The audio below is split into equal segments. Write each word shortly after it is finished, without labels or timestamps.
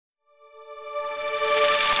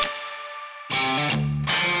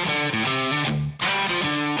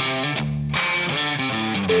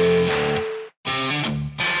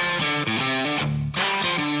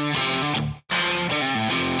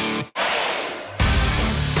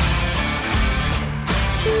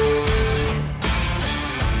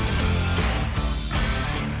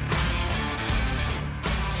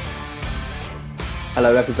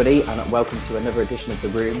Hello everybody and welcome to another edition of The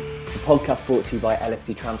Room, the podcast brought to you by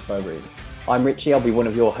LFC Transfer Room. I'm Richie, I'll be one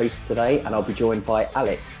of your hosts today and I'll be joined by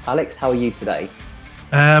Alex. Alex, how are you today?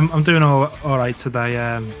 I'm doing all right today.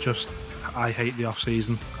 I hate the off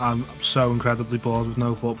season. I'm so incredibly bored with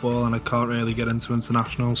no football and I can't really get into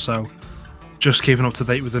international, so just keeping up to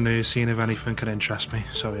date with the news, seeing if anything can interest me.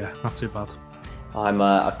 So yeah, not too bad. I'm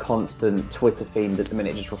a constant Twitter fiend at the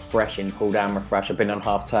minute, just refreshing, pull down, refresh. I've been on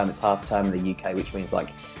half term. It's half term in the UK, which means like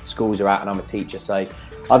schools are out and I'm a teacher. So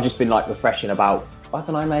I've just been like refreshing about, I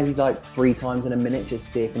don't know, maybe like 3 times in a minute just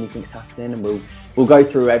to see if anything's happening. And we'll go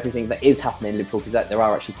through everything that is happening in Liverpool because there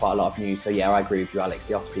are actually quite a lot of news. So yeah, I agree with you, Alex.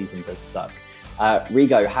 The off season does suck.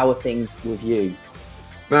 Rigo, how are things with you?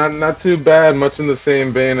 Not too bad. Much in the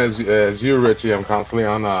same vein as you, Richie. I'm constantly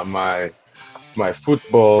on my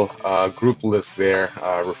football group list there,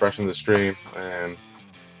 refreshing the stream, and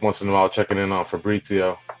once in a while checking in on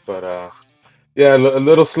Fabrizio. But yeah, a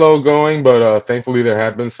little slow going, but thankfully there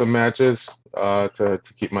have been some matches to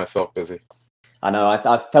keep myself busy. I know,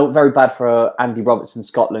 I felt very bad for Andy Robertson,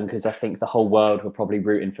 Scotland, because I think the whole world were probably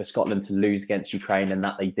rooting for Scotland to lose against Ukraine, and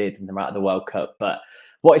that they did, and they're out of the World Cup. But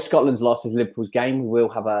what is Scotland's loss is Liverpool's game. We will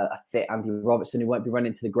have a fit Andy Robertson who won't be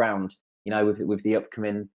running to the ground, you know, with the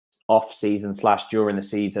upcoming off-season / during the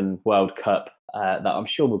season World Cup that I'm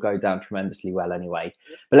sure will go down tremendously well anyway.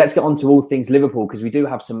 But let's get on to all things Liverpool, because we do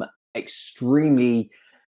have some extremely,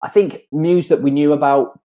 I think, news that we knew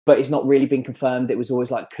about, but it's not really been confirmed. It was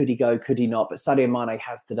always like, could he go, could he not? But Sadio Mane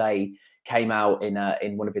has today came out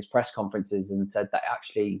in one of his press conferences and said that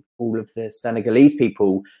actually all of the Senegalese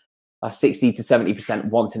people are 60 to 70%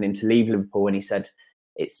 wanting him to leave Liverpool. And he said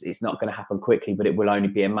it's not going to happen quickly, but it will only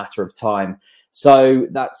be a matter of time. So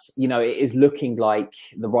that's, you know, it is looking like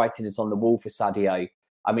the writing is on the wall for Sadio.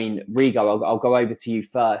 I mean, Rigo, I'll go over to you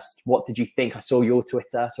first. What did you think? I saw your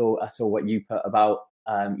Twitter. I saw what you put about,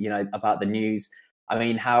 about the news. I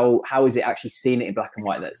mean, how is it actually seen it in black and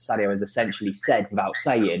white that Sadio has essentially said without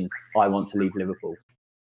saying, I want to leave Liverpool?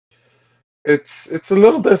 It's a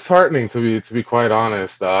little disheartening to be quite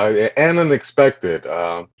honest, and unexpected.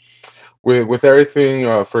 With everything,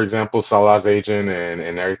 for example, Salah's agent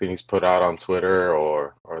and everything he's put out on Twitter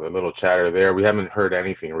or the little chatter there, we haven't heard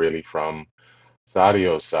anything really from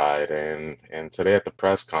Sadio's side. And today at the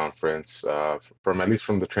press conference, from at least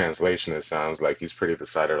from the translation, it sounds like he's pretty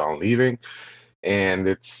decided on leaving. And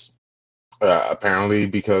it's apparently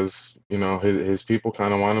because, you know, his people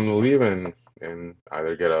kind of want him to leave and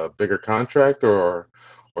either get a bigger contract or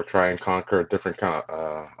try and conquer a different kind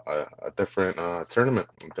of a different tournament,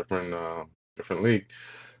 different league.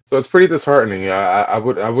 So it's pretty disheartening. I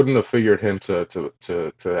wouldn't have figured him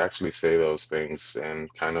to actually say those things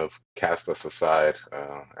and kind of cast us aside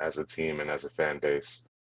as a team and as a fan base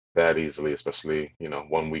that easily, especially, you know,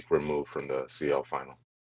 1 week removed from the CL final.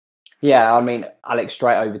 Yeah, I mean, Alex,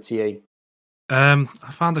 straight over to you. I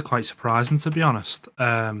found it quite surprising, to be honest.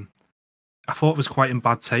 I thought it was quite in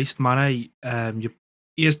bad taste. Mane,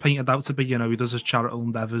 he is painted out to be, you know, he does his charitable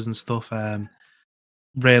endeavours and stuff,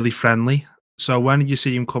 really friendly. So when you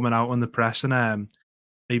see him coming out in the press and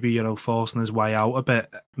maybe, you know, forcing his way out a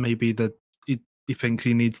bit, maybe that he thinks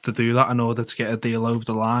he needs to do that in order to get a deal over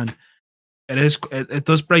the line. It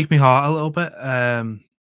does break my heart a little bit,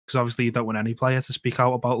 because obviously you don't want any player to speak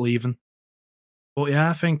out about leaving. But yeah,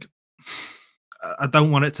 I think I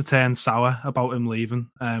don't want it to turn sour about him leaving.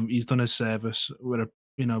 He's done his service.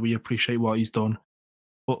 We appreciate what he's done.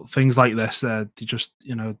 But things like this, they just,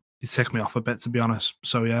 you know, they tick me off a bit, to be honest.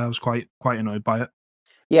 So yeah, I was quite annoyed by it.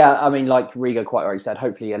 Yeah, I mean, like Rigo quite rightly said,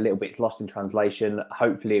 hopefully a little bit's lost in translation.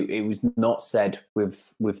 Hopefully it was not said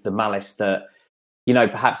with the malice that, you know,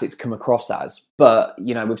 perhaps it's come across as. But,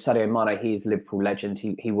 you know, with Sadio Mane, he is a Liverpool legend.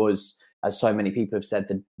 He was, as so many people have said,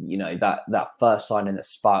 that, you know, that first signing that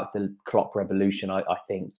sparked the Klopp revolution. I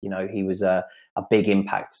think, you know, he was a big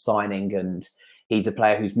impact signing, and he's a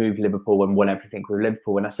player who's moved Liverpool and won everything with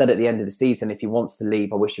Liverpool. And I said at the end of the season, if he wants to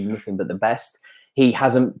leave, I wish him nothing but the best. He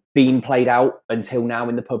hasn't been played out until now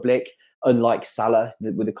in the public, unlike Salah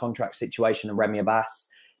with the contract situation and Remy Abbas.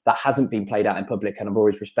 That hasn't been played out in public, and I've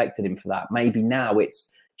always respected him for that. Maybe now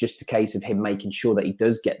it's just a case of him making sure that he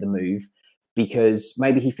does get the move, because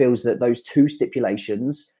maybe he feels that those 2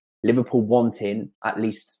 stipulations, Liverpool wanting at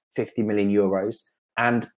least 50 million euros,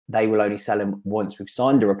 and they will only sell him once we've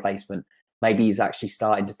signed a replacement. Maybe he's actually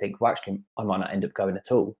starting to think, well, actually, I might not end up going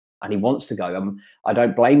at all. And he wants to go. I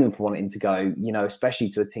don't blame him for wanting to go, you know, especially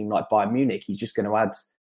to a team like Bayern Munich. He's just going to add,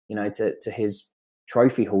 you know, to his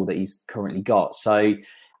trophy haul that he's currently got. So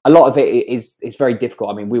a lot of it is very difficult.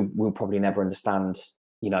 I mean, we'll probably never understand,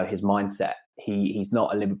 you know, his mindset. He's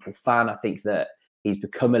not a Liverpool fan. I think that He's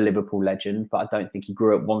become a Liverpool legend, but I don't think he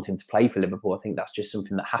grew up wanting to play for Liverpool. I think that's just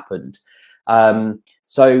something that happened.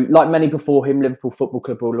 So like many before him, Liverpool Football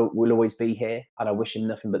Club will always be here. And I wish him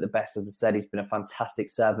nothing but the best. As I said, he's been a fantastic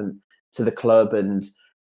servant to the club. And,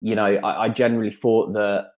 you know, I generally thought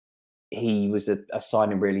that he was a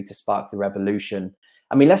signing really to spark the revolution.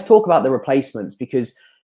 I mean, let's talk about the replacements, because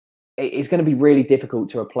it's going to be really difficult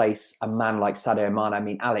to replace a man like Sadio Mane. I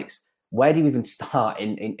mean, Alex, where do you even start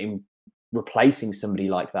in replacing somebody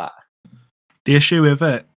like that? The issue with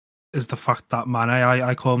it is the fact that Mane,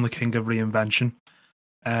 I call him the king of reinvention.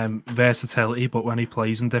 Versatility, but when he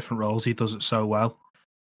plays in different roles, he does it so well.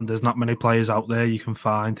 And there's not many players out there you can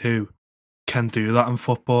find who can do that in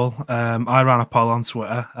football. I ran a poll on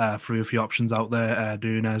Twitter, threw a few options out there.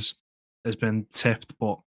 Nunez has been tipped,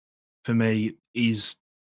 but for me, he's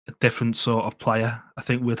a different sort of player. I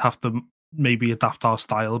think we'd have to maybe adapt our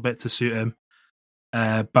style a bit to suit him.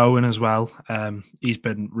 Bowen as well. He's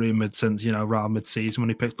been rumoured since, around mid-season when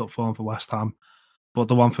he picked up form for West Ham. But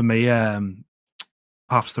the one for me,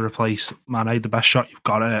 perhaps to replace Mane, the best shot you've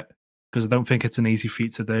got at it, because I don't think it's an easy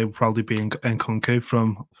feat to do, probably being Nkunku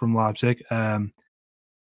from Leipzig.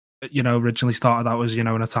 Originally started out as,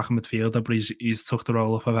 an attacking midfielder, but he's took the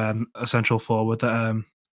role up of a central forward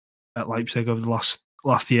at Leipzig over the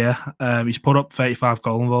last year. He's put up 35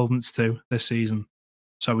 goal involvements too this season.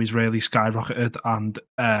 So he's really skyrocketed, and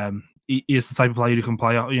he is the type of player who can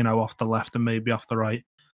play, off the left and maybe off the right.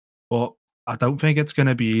 But I don't think it's going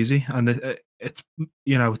to be easy, and it's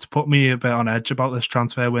put me a bit on edge about this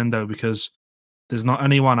transfer window, because there's not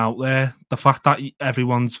anyone out there. The fact that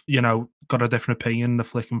everyone's got a different opinion, they're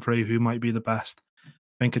flicking through who might be the best, I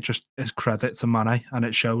think it just is credit to Mane, and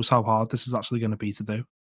it shows how hard this is actually going to be to do.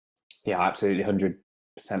 Yeah, absolutely, 100%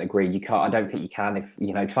 agree. You can't. I don't think you can.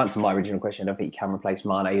 If to answer my original question, I don't think you can replace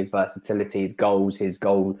Mane. His versatility, his goals, his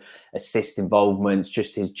goal assist involvements,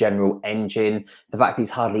 just his general engine. The fact he's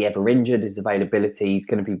hardly ever injured, his availability is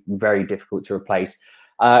going to be very difficult to replace.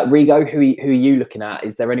 Rigo, who are you looking at?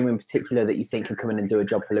 Is there anyone in particular that you think can come in and do a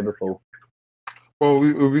job for Liverpool? Well,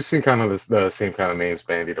 we've seen kind of the same kind of names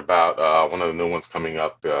bandied about. One of the new ones coming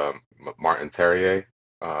up, Martin Terrier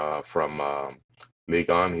from Ligue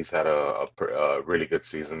 1. He's had a really good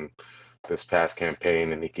season this past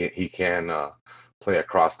campaign, and he can play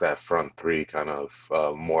across that front three, kind of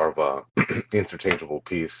more of a interchangeable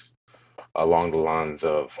piece along the lines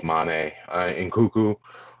of Mane. Nkunku,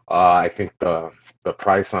 I think the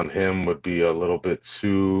price on him would be a little bit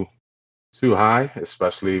too high,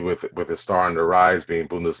 especially with his star on the rise, being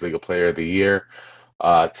Bundesliga Player of the Year.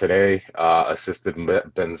 Today, assisted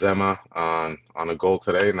Benzema on a goal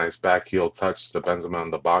today. Nice back heel touch to Benzema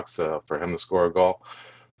in the box for him to score a goal.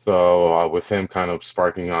 So with him kind of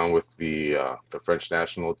sparking on with the French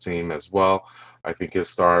national team as well, I think his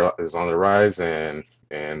star is on the rise, and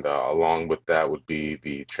along with that would be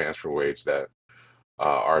the transfer wage that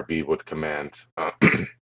RB would command. Of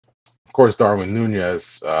course, Darwin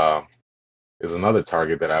Nunez is another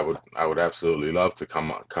target that I would absolutely love to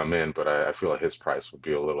come in, but I feel like his price would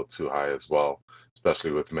be a little too high as well,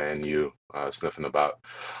 especially with Man U sniffing about.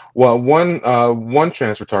 Well, one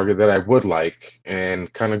transfer target that I would like,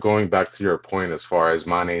 and kind of going back to your point as far as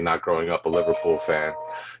Mane not growing up a Liverpool fan,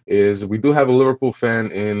 is we do have a Liverpool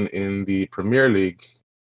fan in the Premier League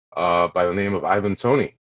by the name of Ivan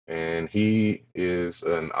Toney, and he is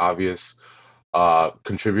an obvious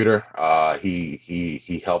contributor.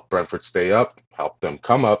 He helped Brentford stay up, helped them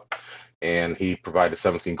come up, and he provided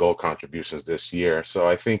 17 goal contributions this year. So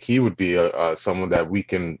I think he would be someone that we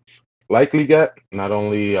can likely get, not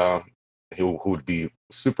only who would be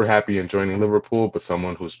super happy in joining Liverpool, but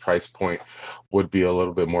someone whose price point would be a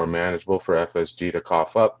little bit more manageable for FSG to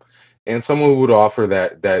cough up, and someone who would offer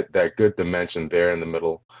that good dimension there in the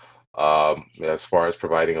middle, as far as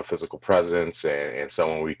providing a physical presence and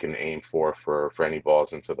someone we can aim for any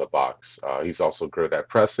balls into the box. He's also good at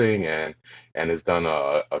pressing and has done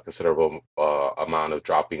a considerable amount of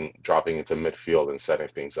dropping into midfield and setting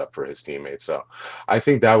things up for his teammates. So I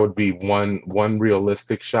think that would be one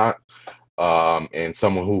realistic shot, and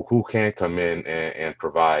someone who can come in and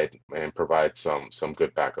provide some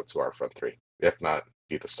good backup to our front three, if not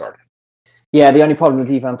be the starter. Yeah, the only problem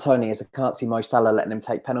with Ivan Toney is I can't see Mo Salah letting him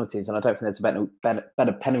take penalties, and I don't think there's a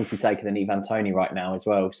better penalty taker than Ivan Toney right now as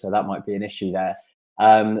well, so that might be an issue there.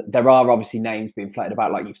 There are obviously names being floated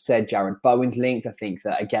about, like you've said. Jarrod Bowen's linked. I think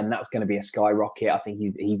that, again, that's going to be a skyrocket. I think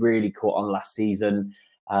he really caught on last season.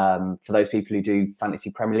 For those people who do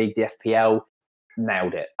Fantasy Premier League, the FPL,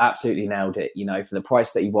 nailed it. Absolutely nailed it. For the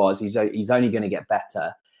price that he was, he's only going to get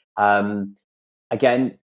better.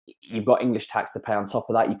 Again, you've got English tax to pay on top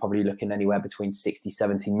of that. You're probably looking anywhere between 60,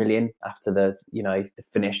 70 million after the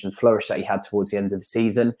finish and flourish that he had towards the end of the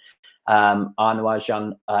season.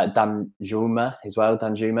 Anouar Danjuma as well.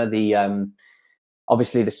 Danjuma, the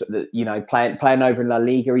obviously playing over in La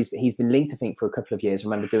Liga. He's been linked, I think, for a couple of years. I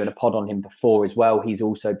remember doing a pod on him before as well. He's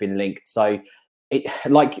also been linked. So,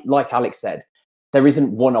 like Alex said, there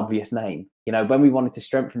isn't one obvious name. When we wanted to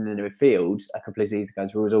strengthen the midfield a couple of seasons ago,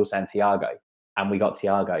 we was all saying Thiago, and we got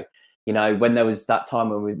Thiago. When there was that time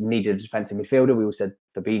when we needed a defensive midfielder, we all said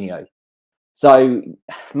Fabinho. So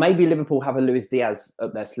maybe Liverpool have a Luis Diaz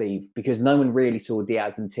up their sleeve, because no one really saw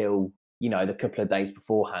Diaz until the couple of days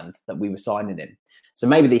beforehand that we were signing him. So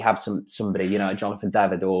maybe they have somebody, Jonathan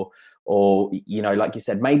David, or like you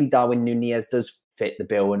said, maybe Darwin Nunez does fit the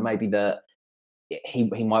bill, and maybe he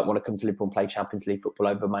might want to come to Liverpool and play Champions League football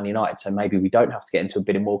over Man United. So maybe we don't have to get into a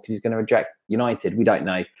bidding war because he's going to reject United. We don't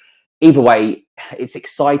know. Either way, it's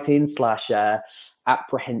exciting /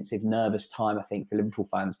 apprehensive, nervous time, I think, for Liverpool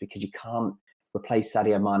fans, because you can't replace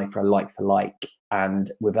Sadio Mane for a like for like.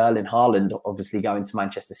 And with Erling Haaland obviously going to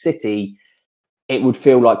Manchester City, it would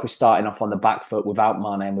feel like we're starting off on the back foot without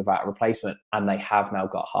Mane and without a replacement. And they have now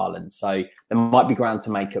got Haaland. So there might be ground to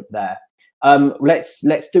make up there.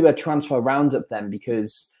 Let's do a transfer roundup then,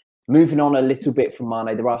 because moving on a little bit from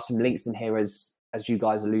Mane, there are some links in here as you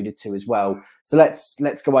guys alluded to as well. So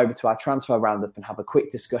let's go over to our transfer roundup and have a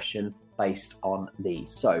quick discussion based on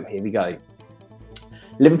these. So here we go.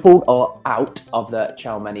 Liverpool are out of the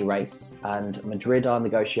Tchouaméni race, and Madrid are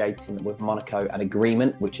negotiating with Monaco an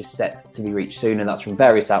agreement which is set to be reached soon, and that's from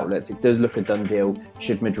various outlets. It does look a done deal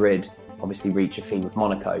should Madrid obviously reach a fee with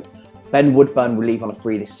Monaco. Ben Woodburn will leave on a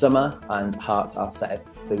free this summer, and Hearts are set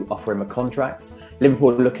to offer him a contract.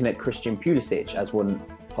 Liverpool are looking at Christian Pulisic as one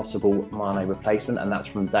possible Mane replacement, and that's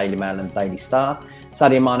from Daily Mail and Daily Star.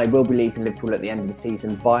 Sadio Mane will be leaving Liverpool at the end of the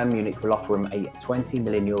season. Bayern Munich will offer him a €20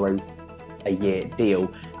 million a year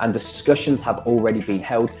deal, and discussions have already been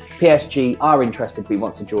held. PSG are interested, but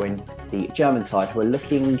want to join the German side, who are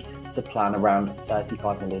looking to plan around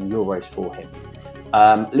 €35 million for him.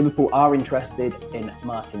 Liverpool are interested in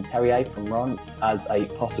Martin Terrier from Reims as a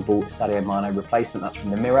possible Sadio Mane replacement. That's from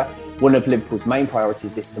the Mirror. One of Liverpool's main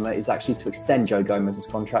priorities this summer is actually to extend Joe Gomez's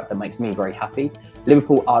contract. That makes me very happy.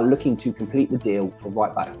 Liverpool are looking to complete the deal for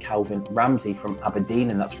right-back Calvin Ramsey from Aberdeen,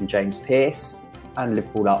 and that's from James Pearce. And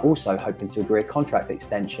Liverpool are also hoping to agree a contract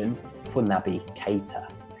extension for Naby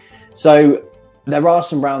Keita. So there are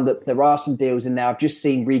some roundup, there are some deals in there. I've just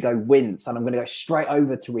seen Rigo wince, and I'm going to go straight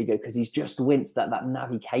over to Rigo because he's just winced at that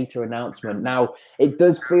Naby Keita announcement. Now, it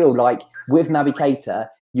does feel like with Naby Keita,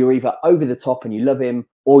 you're either over the top and you love him,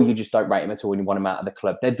 or you just don't rate him at all and you want him out of the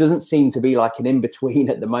club. There doesn't seem to be like an in-between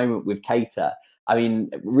at the moment with Keita. I mean,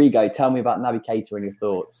 Rigo, tell me about Naby Keita and your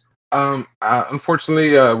thoughts.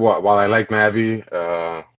 Unfortunately, while I like Naby,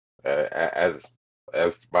 as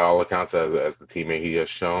by all accounts, as the teammate he has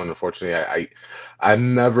shown, unfortunately,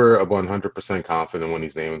 I'm never 100% confident when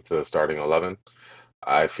he's named to the starting 11.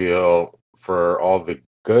 I feel for all the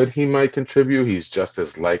good he might contribute, he's just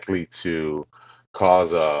as likely to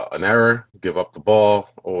cause an error, give up the ball,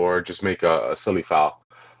 or just make a silly foul.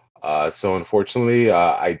 So unfortunately,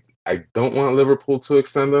 I don't want Liverpool to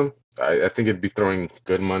extend him. I think it'd be throwing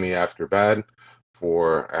good money after bad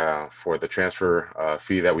for the transfer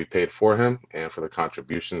fee that we paid for him and for the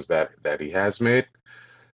contributions that he has made.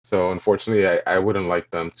 So unfortunately, I wouldn't like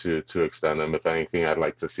them to extend him. If anything, I'd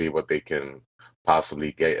like to see what they can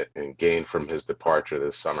possibly get and gain from his departure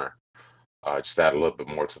this summer. Just add a little bit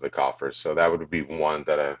more to the coffers. So that would be one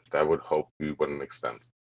that I would hope we wouldn't extend.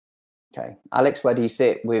 Okay, Alex, where do you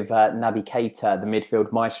sit with Naby Keita, the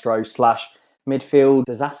midfield maestro / midfield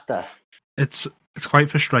disaster? It's quite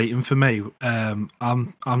frustrating for me. I'm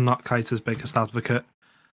not Keita's biggest advocate,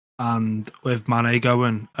 and with Mane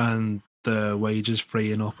going and the wages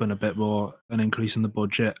freeing up and a bit more an increase in the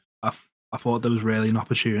budget, I thought there was really an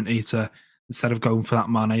opportunity to, instead of going for that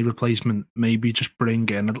Mane replacement, maybe just bring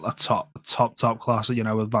in a top class,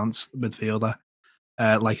 advanced midfielder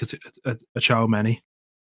like a Tchouaméni.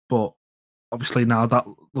 But obviously now that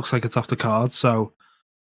looks like it's off the cards. So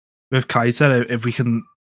with Keita, if we can,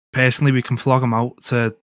 personally, we can flog him out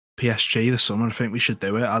to PSG this summer. I think we should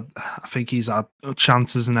do it. I think he's had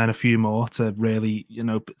chances and then a few more to really,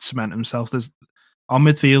 cement himself. Our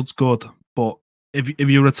midfield's good, but if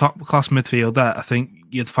you were a top class midfielder, I think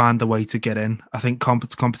you'd find a way to get in. I think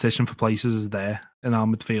competition for places is there in our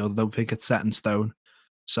midfield. I don't think it's set in stone.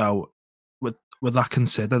 So with that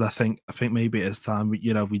considered, I think maybe it is time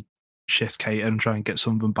we shift Keita and try and get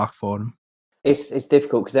something back for him. It's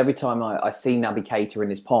difficult because every time I see Naby Keita in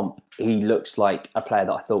his pomp, he looks like a player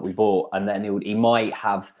that I thought we bought, and then he might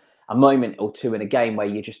have a moment or two in a game where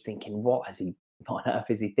you're just thinking, what on earth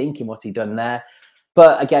is he thinking? What's he done there?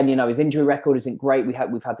 But again, his injury record isn't great. We've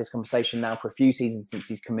had this conversation now for a few seasons since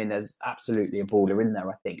he's come in. There's absolutely a baller in there,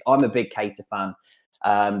 I think. I'm a big Keita fan.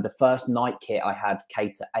 The first night kit I had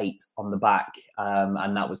Keita 8 on the back,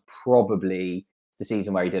 and that was probably the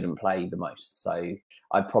season where he didn't play the most. So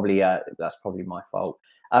that's probably my fault.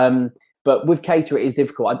 But with Keita, it is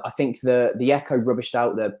difficult. I think the Echo rubbished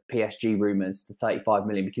out the PSG rumours, the 35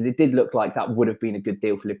 million, because it did look like that would have been a good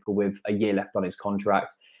deal for Liverpool with a year left on his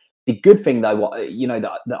contract. The good thing, though,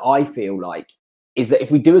 that I feel like is that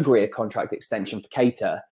if we do agree a contract extension for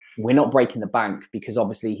Keita, we're not breaking the bank, because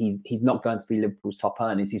obviously he's not going to be Liverpool's top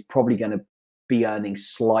earners. He's probably going to be earning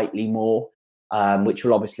slightly more, which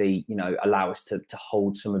will obviously allow us to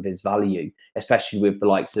hold some of his value, especially with the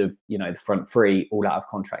likes of the front three all out of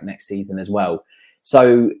contract next season as well.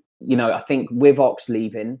 So I think with Ox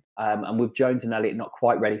leaving and with Jones and Elliott not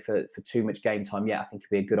quite ready for too much game time yet, I think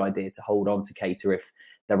it'd be a good idea to hold on to Keita if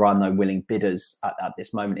there are no willing bidders at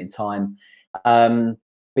this moment in time.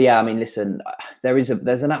 But yeah, I mean, listen, there's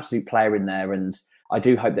an absolute player in there, and I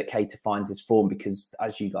do hope that Keita finds his form, because,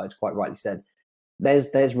 as you guys quite rightly said,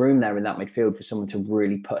 there's room there in that midfield for someone to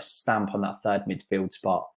really put a stamp on that third midfield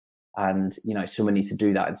spot, and someone needs to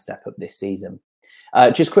do that and step up this season.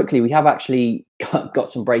 Just quickly, we have actually got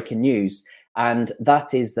some breaking news, and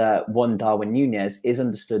that is that one Darwin Núñez is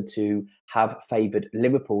understood to have favoured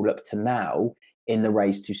Liverpool up to now in the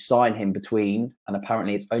race to sign him between, and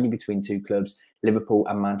apparently it's only between two clubs, Liverpool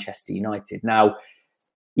and Manchester United. Now,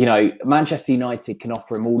 Manchester United can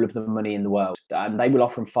offer him all of the money in the world, and they will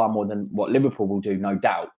offer him far more than what Liverpool will do, no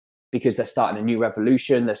doubt, because they're starting a new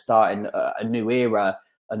revolution, they're starting a new era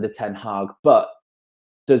under Ten Hag. But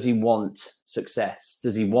does he want success?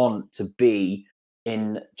 Does he want to be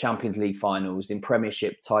in Champions League finals, in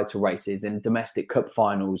Premiership title races, in domestic cup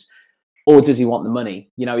finals? Or does he want the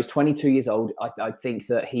money? He's 22 years old. I think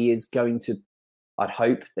that he is going to, I'd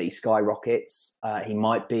hope that he skyrockets. He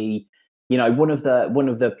might be, one of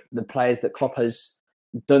the players that Klopp has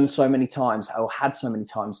done so many times, or had so many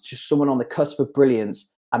times, just someone on the cusp of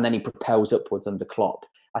brilliance, and then he propels upwards under Klopp.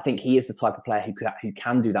 I think he is the type of player who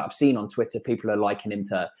can do that. I've seen on Twitter people are likening him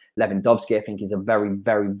to Lewandowski. I think he's a very,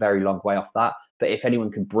 very, very long way off that. But if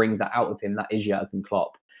anyone can bring that out of him, that is Jurgen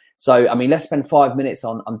Klopp. So, I mean, let's spend 5 minutes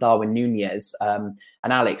on Darwin Núñez. And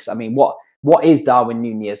Alex, I mean, what is Darwin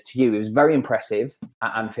Núñez to you? It was very impressive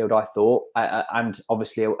at Anfield, I thought, and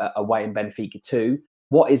obviously away in Benfica too.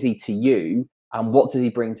 What is he to you, and what does he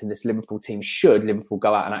bring to this Liverpool team should Liverpool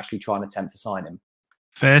go out and actually try and attempt to sign him?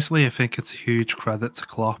 Firstly, I think it's a huge credit to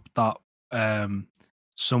Klopp that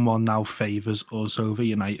someone now favours us over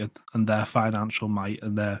United and their financial might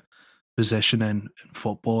and their position in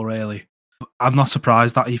football, really. I'm not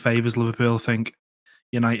surprised that he favours Liverpool. I think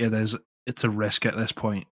United it's a risk at this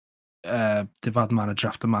point. They've had manager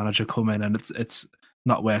after manager come in, and it's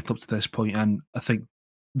not worked up to this point. And I think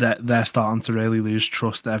that they're starting to really lose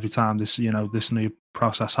trust every time this new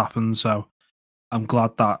process happens. So I'm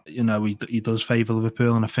glad that he does favour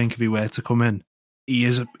Liverpool, and I think if he were to come in, he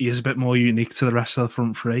is a bit more unique to the rest of the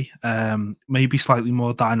front three. Maybe slightly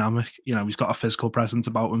more dynamic. He's got a physical presence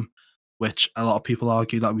about him, which a lot of people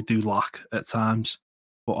argue that we do lack at times.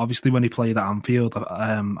 But obviously, when he played at Anfield,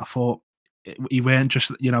 I thought he weren't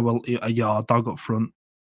just a yard dog up front.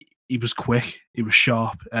 He was quick, he was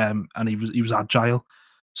sharp, and he was agile.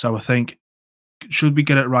 So I think, should we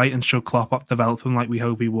get it right and should Klopp develop him like we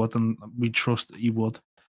hope he would, and we trust that he would,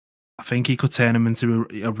 I think he could turn him into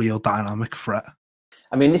a real dynamic threat.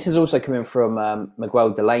 I mean, this is also coming from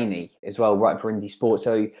Miguel Delaney as well, right, for Indie Sport.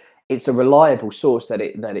 So it's a reliable source that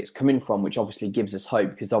it's coming from, which obviously gives us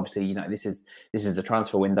hope, because obviously, this is the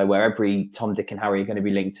transfer window where every Tom, Dick and Harry are going to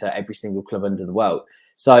be linked to every single club under the world.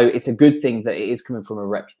 So it's a good thing that it is coming from a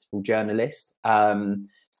reputable journalist.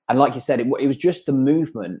 And like you said, it was just the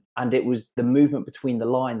movement, and it was the movement between the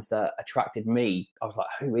lines that attracted me. I was like,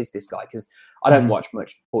 who is this guy? Because I don't watch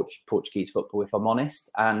much Portuguese football, if I'm honest.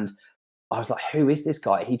 And I was like, who is this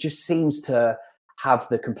guy? He just seems to have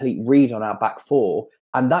the complete read on our back four.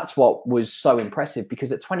 And that's what was so impressive,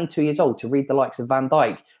 because at 22 years old, to read the likes of Van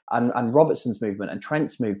Dijk and Robertson's movement and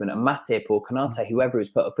Trent's movement and Matip or Konate, whoever he was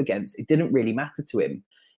put up against, it didn't really matter to him.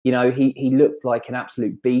 He looked like an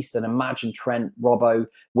absolute beast. And imagine Trent, Robbo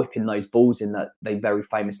whipping those balls in that they very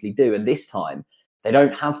famously do. And this time, they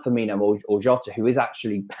don't have Firmino or Jota, who is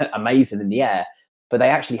actually amazing in the air, but they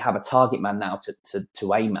actually have a target man now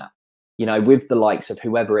to aim at. With the likes of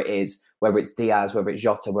whoever it is, whether it's Diaz, whether it's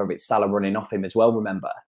Jota, whether it's Salah running off him as well.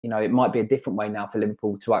 Remember, it might be a different way now for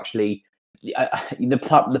Liverpool to actually.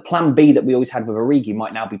 The plan B that we always had with Origi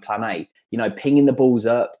might now be plan A. Pinging the balls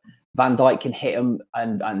up, Van Dijk can hit them,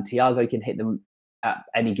 and Thiago can hit them at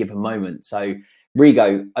any given moment. So,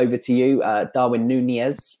 Rigo, over to you. Darwin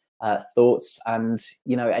Núñez, thoughts, and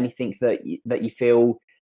anything that you feel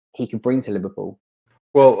he could bring to Liverpool.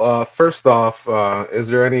 Well, first off, is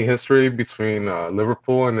there any history between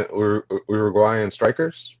Liverpool and Uruguayan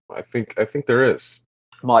strikers? I think there is.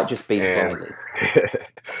 Might just be And slightly.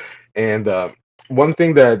 and one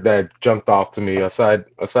thing that jumped off to me, aside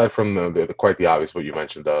from the quite the obvious what you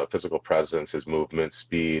mentioned, the physical presence, his movement,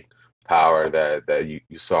 speed, power that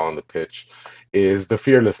you saw on the pitch, is the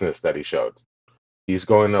fearlessness that he showed. He's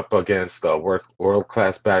going up against a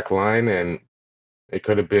world-class back line, and it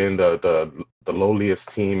could have been the lowliest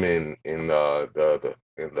team in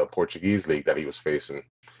the Portuguese league that he was facing,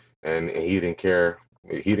 and he didn't care.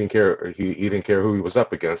 He didn't care who he was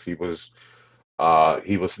up against. He was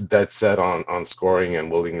dead set on scoring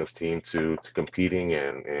and willing his team to competing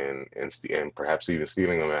and perhaps even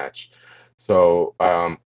stealing a match. So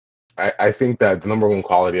I think that the number one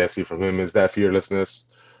quality I see from him is that fearlessness.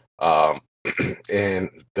 And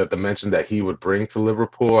the dimension that he would bring to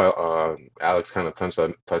Liverpool, Alex kind of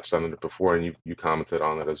touched on it before, and you commented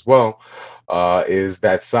on it as well, is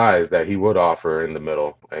that size that he would offer in the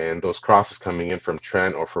middle, and those crosses coming in from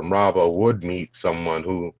Trent or from Robbo would meet someone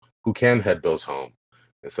who can head those home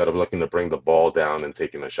instead of looking to bring the ball down and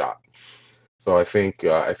taking a shot. So I think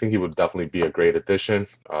he would definitely be a great addition.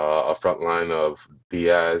 A front line of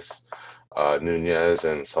Diaz,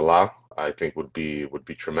 Núñez, and Salah, I think would be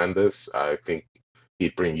tremendous. I think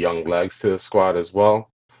he'd bring young legs to the squad as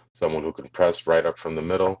well, someone who can press right up from the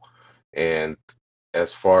middle. And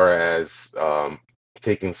as far as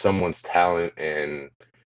taking someone's talent and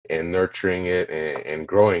nurturing it and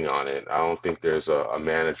growing on it, I don't think there's a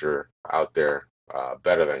manager out there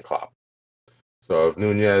better than Klopp. So if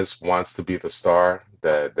Núñez wants to be the star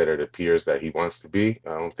that it appears that he wants to be,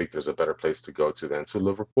 I don't think there's a better place to go to than to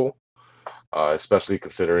Liverpool. Especially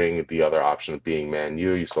considering the other option being Man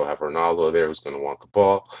U. You still have Ronaldo there who's going to want the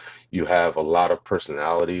ball. You have a lot of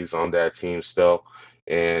personalities on that team still.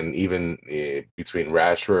 And even between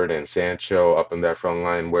Rashford and Sancho up in that front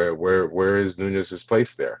line, where is Núñez's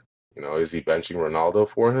place there? Is he benching Ronaldo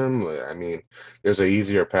for him? I mean, there's an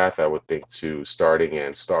easier path, I would think, to starting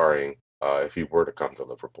and starring if he were to come to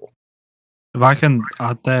Liverpool. If I can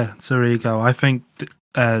add there to Rigo, I think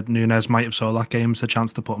Núñez might have saw that game as a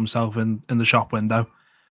chance to put himself in the shop window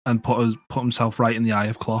and put himself right in the eye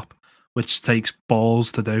of Klopp, which takes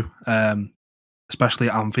balls to do, especially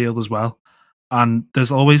at Anfield as well. And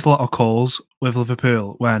there's always a lot of calls with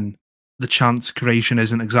Liverpool when the chance creation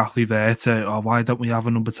isn't exactly there to, why don't we have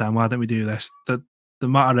a number 10? Why don't we do this? The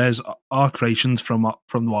matter is, our creations from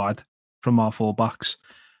wide, from our fullbacks,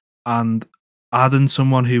 and adding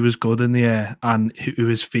someone who is good in the air and who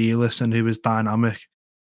is fearless and who is dynamic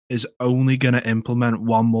is only going to implement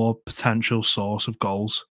one more potential source of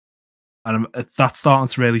goals. And that's starting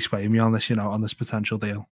to really sway me on this, on this potential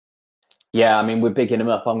deal. Yeah, I mean, we're bigging him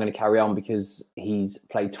up. I'm going to carry on because he's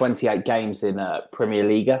played 28 games in Premier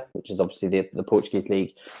Liga, which is obviously the Portuguese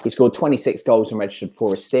league. He scored 26 goals and registered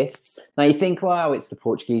 4 assists. Now you think, wow, it's the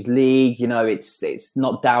Portuguese league. It's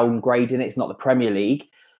not downgrading it. It's not the Premier League.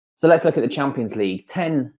 So let's look at the Champions League.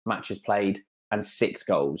 10 matches played and 6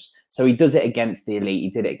 goals. So he does it against the elite. He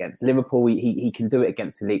did it against Liverpool. He can do it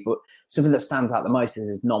against the elite. But something that stands out the most is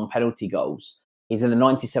his non-penalty goals. He's in the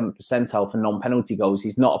 97th percentile for non-penalty goals.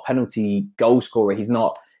 He's not a penalty goal scorer. He's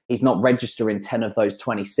not registering 10 of those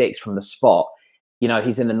 26 from the spot.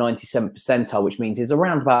 He's in the 97th percentile, which means he's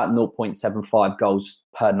around about 0.75 goals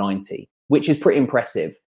per 90, which is pretty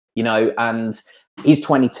impressive. And he's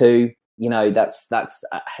 22.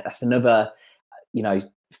 That's another,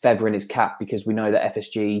 feather in his cap, because we know that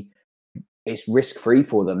FSG is risk-free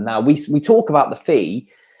for them. Now, we talk about the fee,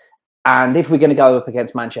 and if we're going to go up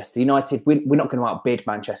against Manchester United, we're not going to outbid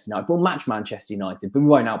Manchester United. We'll match Manchester United, but we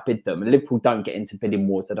won't outbid them. And Liverpool don't get into bidding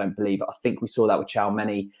wars, I don't believe. I think we saw that with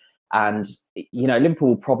Tchouaméni. And, Liverpool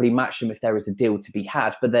will probably match them if there is a deal to be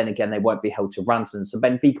had. But then again, they won't be held to ransom. So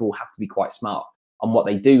Benfica will have to be quite smart on what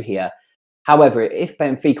they do here. However, if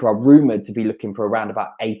Benfica are rumoured to be looking for around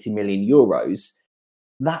about 80 million euros,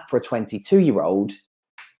 that for a 22-year-old,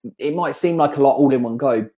 it might seem like a lot all in one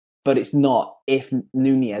go, but it's not if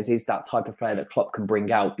Núñez is that type of player that Klopp can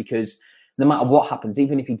bring out, because no matter what happens,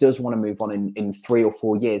 even if he does want to move on in 3 or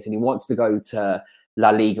 4 years and he wants to go to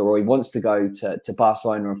La Liga or he wants to go to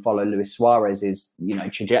Barcelona and follow Luis Suarez's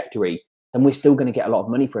trajectory, then we're still going to get a lot of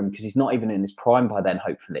money for him because he's not even in his prime by then,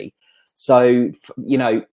 hopefully. So,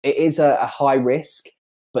 it is a high risk,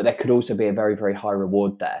 but there could also be a very, very high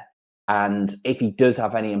reward there. And if he does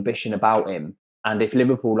have any ambition about him, and if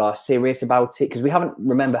Liverpool are serious about it, because we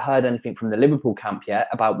haven't, heard anything from the Liverpool camp yet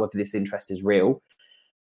about whether this interest is real.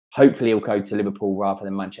 Hopefully he'll go to Liverpool rather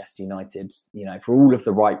than Manchester United, for all of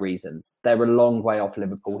the right reasons. They're a long way off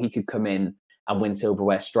Liverpool. He could come in and win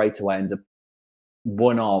silverware straight away and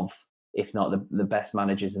one of, if not the best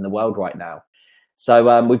managers in the world right now.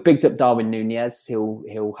 So we've bigged up Darwin Nunez.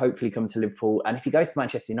 He'll hopefully come to Liverpool. And if he goes to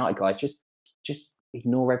Manchester United, guys, just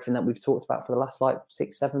ignore everything that we've talked about for the last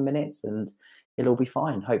 6-7 minutes and it'll all be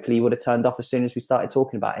fine. Hopefully he would have turned off as soon as we started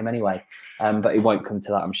talking about him anyway. But it won't come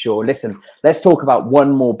to that, I'm sure. Listen, let's talk about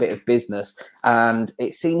one more bit of business. And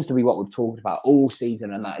it seems to be what we've talked about all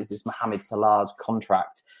season, and that is this Mohamed Salah's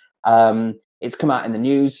contract. It's come out in the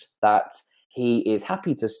news that he is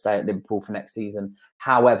happy to stay at Liverpool for next season.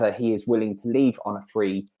 However, he is willing to leave on a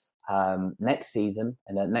free next season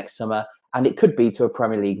and then next summer. And it could be to a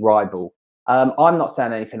Premier League rival. I'm not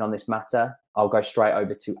saying anything on this matter. I'll go straight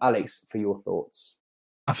over to Alex for your thoughts.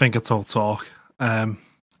 I think it's all talk. I'm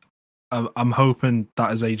hoping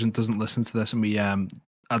that his agent doesn't listen to this and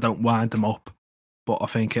I don't wind him up. But I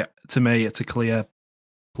think to me, it's a clear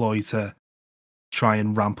ploy to try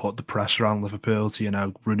and ramp up the pressure on Liverpool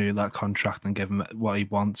to, renew that contract and give him what he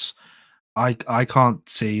wants. I can't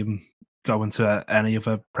see him going to any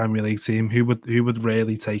other Premier League team. Who would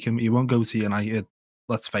really take him? He won't go to United.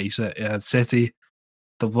 Let's face it. City,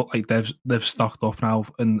 they look like they've stocked up now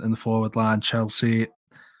in the forward line. Chelsea,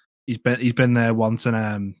 he's been there once,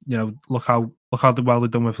 and look how well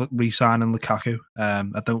they've done with re-signing Lukaku.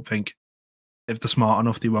 I don't think if they're smart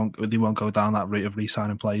enough, they won't go down that route of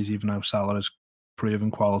re-signing players, even though Salah has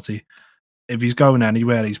proven quality. If he's going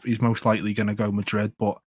anywhere, he's most likely going to go Madrid.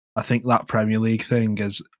 But I think that Premier League thing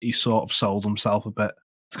he's sort of sold himself a bit.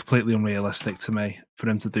 It's completely unrealistic to me for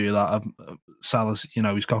him to do that. Salah's,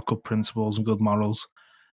 he's got good principles and good morals.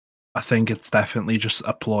 I think it's definitely just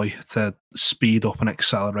a ploy to speed up and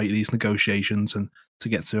accelerate these negotiations and to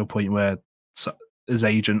get to a point where his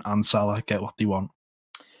agent and Salah get what they want.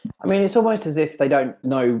 I mean, it's almost as if they don't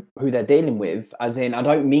know who they're dealing with. As in, I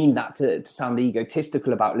don't mean that to sound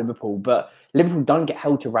egotistical about Liverpool, but Liverpool don't get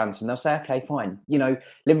held to ransom. They'll say, okay, fine.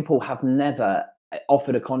 Liverpool have never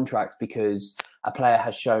offered a contract because a player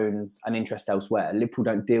has shown an interest elsewhere. Liverpool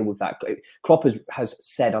don't deal with that. Klopp has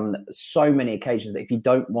said on so many occasions that if you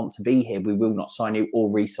don't want to be here, we will not sign you or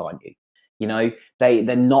re-sign you.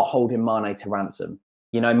 They're not holding Mane to ransom.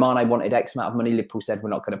 Mane wanted X amount of money. Liverpool said, we're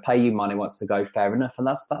not going to pay you. Mane wants to go, fair enough. And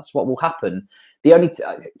that's what will happen. The only,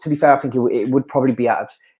 to be fair, I think it would probably be out of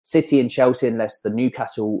City and Chelsea, unless the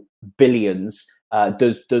Newcastle billions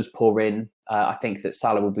does pour in. I think that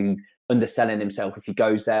Salah will be underselling himself if he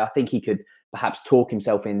goes there. I think he could perhaps talk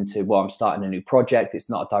himself into, well, I'm starting a new project. It's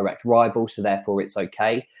not a direct rival, so therefore it's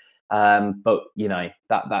okay. But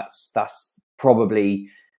that's probably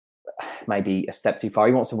maybe a step too far.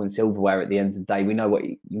 He wants to win silverware at the end of the day. We know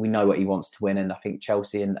what he wants to win, and I think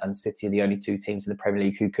Chelsea and City are the only two teams in the Premier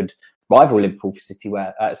League who could rival Liverpool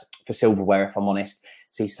for silverware, if I'm honest.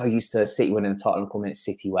 So he's so used to City winning the title and calling it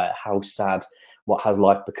Cityware. How sad. What has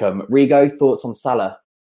life become? Rigo, thoughts on Salah?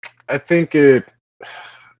 I think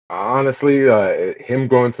honestly, him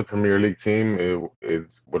going to Premier League team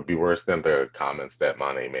would be worse than the comments that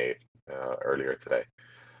Mane made earlier today.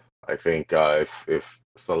 I think if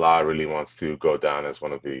Salah really wants to go down as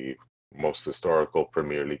one of the most historical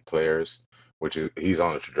Premier League players, which he's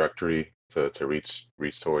on a trajectory to reach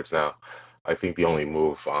towards now, I think the only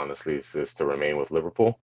move, honestly, is to remain with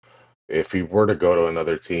Liverpool. If he were to go to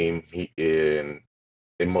another team,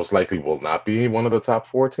 it most likely will not be one of the top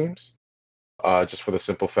 4 teams. Just for the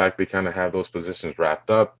simple fact they kind of have those positions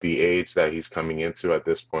wrapped up. The age that he's coming into at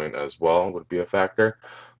this point as well would be a factor.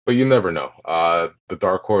 But you never know. The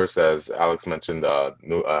dark horse, as Alex mentioned,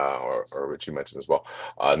 or Richie mentioned as well,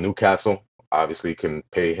 Newcastle obviously can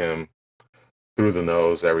pay him through the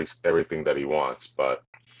nose everything that he wants. But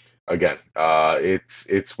again,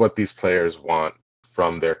 it's what these players want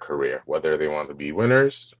from their career, whether they want to be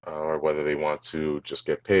winners or whether they want to just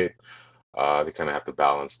get paid. They kind of have to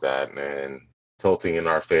balance that, and tilting in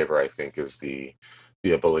our favor, I think, is the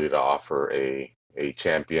ability to offer a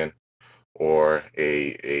champion or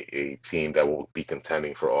a team that will be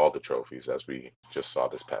contending for all the trophies, as we just saw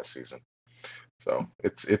this past season. So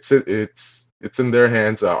it's in their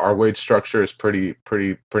hands. Our wage structure is pretty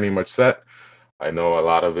much set. I know a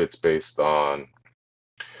lot of it's based on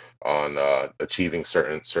achieving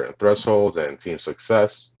certain thresholds and team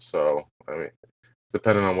success. So I mean,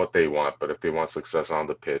 depending on what they want, but if they want success on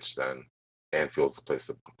the pitch, then Anfield's the place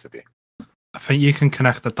to be. I think you can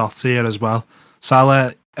connect the dots here as well.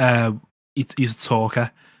 Salah, he's a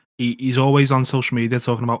talker. He's always on social media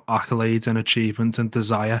talking about accolades and achievements and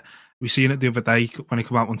desire. We seen it the other day when he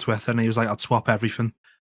came out on Twitter and he was like, "I'd swap everything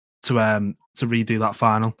to redo that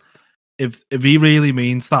final." If he really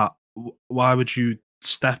means that, why would you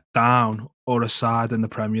step down or aside in the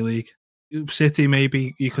Premier League? City,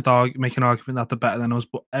 maybe you could make an argument that they're better than us,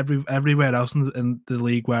 but everywhere else in the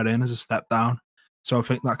league we're in is a step down. So I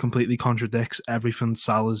think that completely contradicts everything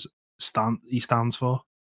Salah's stands for.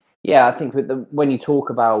 Yeah, I think when you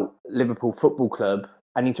talk about Liverpool Football Club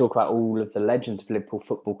and you talk about all of the legends of Liverpool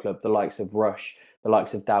Football Club, the likes of Rush, the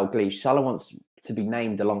likes of Dalglish, Salah wants to be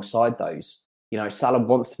named alongside those. You know, Salah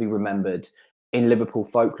wants to be remembered in Liverpool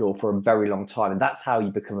folklore for a very long time. And that's how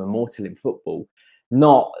you become immortal in football.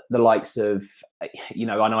 Not the likes of, you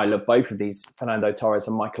know, I know I love both of these, Fernando Torres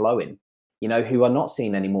and Michael Owen, you know, who are not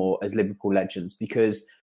seen anymore as Liverpool legends because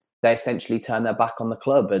they essentially turned their back on the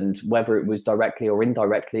club. And whether it was directly or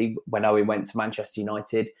indirectly, when Owen went to Manchester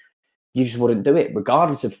United, you just wouldn't do it,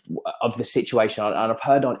 regardless of the situation. And I've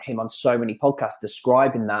heard him on so many podcasts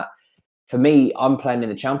describing that. For me, I'm playing in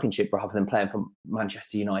the Championship rather than playing for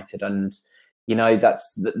Manchester United. And, you know,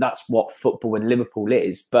 that's what football and Liverpool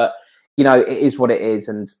is. But, you know, it is what it is.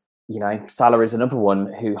 And, you know, Salah is another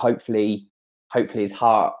one who hopefully his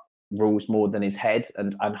heart rules more than his head,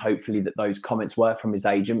 and hopefully that those comments were from his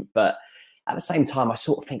agent. But at the same time, I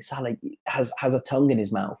sort of think Salah has a tongue in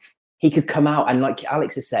his mouth. He could come out and, like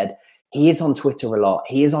Alex has said, he is on Twitter a lot.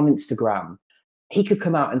 He is on Instagram. He could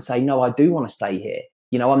come out and say, no, I do want to stay here.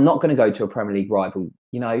 You know, I'm not going to go to a Premier League rival,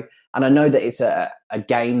 you know, and I know that it's a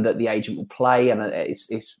game that the agent will play and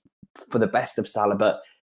it's for the best of Salah. But,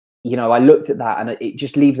 you know, I looked at that and it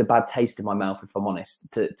just leaves a bad taste in my mouth, if I'm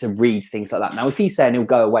honest, to read things like that. Now, if he's saying he'll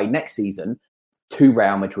go away next season to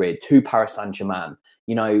Real Madrid, to Paris Saint-Germain,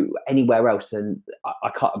 you know, anywhere else, then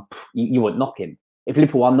I can't, you wouldn't knock him. If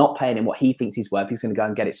Liverpool are not paying him what he thinks he's worth, he's going to go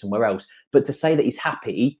and get it somewhere else. But to say that he's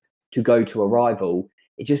happy to go to a rival,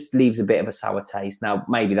 it just leaves a bit of a sour taste. Now,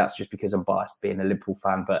 maybe that's just because I'm biased being a Liverpool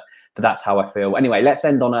fan, but that's how I feel. Anyway, let's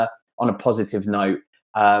end on a positive note.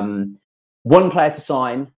 One player to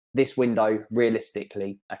sign this window,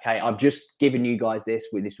 realistically. Okay, I've just given you guys this.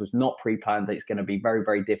 This was not pre-planned. It's going to be very,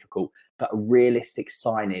 very difficult, but a realistic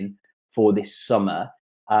signing for this summer.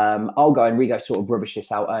 I'll go and Rigo sort of rubbish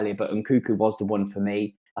this out earlier, but Nkunku was the one for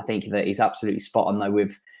me. I think that he's absolutely spot on though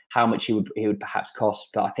with how much he would perhaps cost,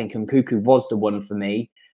 but I think Nkunku was the one for me.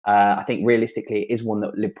 I think realistically it is one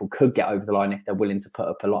that Liverpool could get over the line if they're willing to put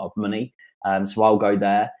up a lot of money. So I'll go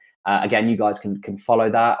there. Again, you guys can follow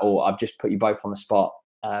that, or I've just put you both on the spot.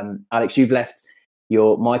 Alex, you've left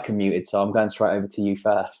your mic unmuted, so I'm going straight over to you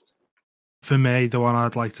first. For me, the one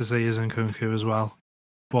I'd like to see is Nkunku as well,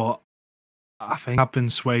 but I think I've been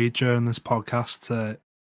swayed during this podcast to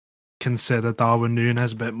consider Darwin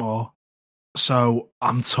Núñez a bit more. So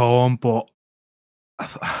I'm torn, but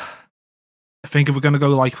I think if we're going to go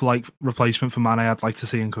like for like replacement for Mane, I'd like to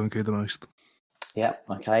see Nkunku the most. Yeah,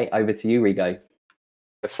 okay. Over to you, Rigo.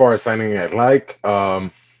 As far as signing I'd like,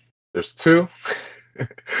 there's two.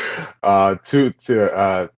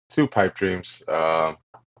 Two pipe dreams.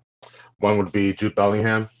 One would be Jude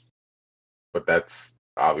Bellingham, but that's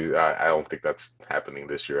obviously I don't think that's happening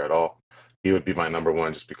this year at all. He would be my number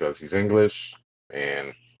one just because he's English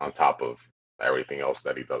and on top of everything else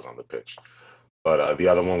that he does on the pitch. But the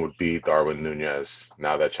other one would be Darwin Núñez.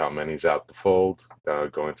 Now that Tchouaméni's out the fold,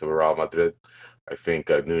 going to Real Madrid, I think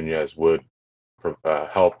Núñez would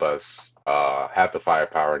help us have the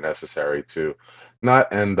firepower necessary to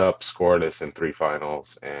not end up scoreless in 3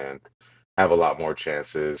 finals and have a lot more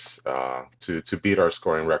chances to beat our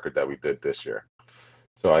scoring record that we did this year.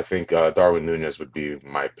 So I think Darwin Núñez would be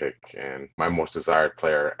my pick and my most desired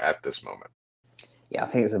player at this moment. Yeah, I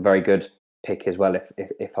think it's a very good pick as well.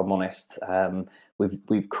 If I'm honest,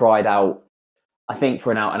 we've cried out, I think,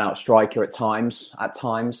 for an out-and-out striker at times.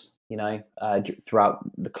 You know, throughout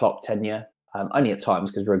the Klopp tenure. Only at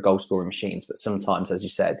times because we're a goal-scoring machines, but sometimes, as you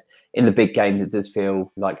said, in the big games, it does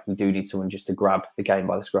feel like we do need someone just to grab the game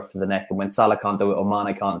by the scruff of the neck. And when Salah can't do it or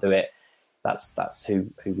Mane can't do it, that's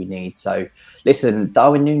who we need. So, listen,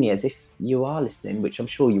 Darwin Núñez, if you are listening, which I'm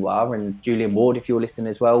sure you are, and Julian Ward, if you're listening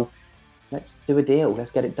as well, let's do a deal.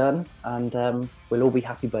 Let's get it done, and we'll all be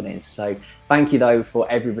happy bunnies. So, thank you though for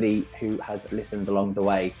everybody who has listened along the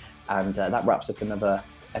way, and that wraps up another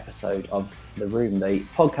episode of The Room, the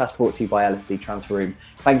podcast brought to you by LFC Transfer Room.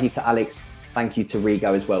 Thank you to Alex, thank you to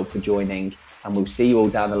Rigo as well for joining, and we'll see you all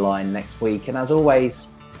down the line next week. And as always,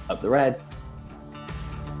 up the Reds.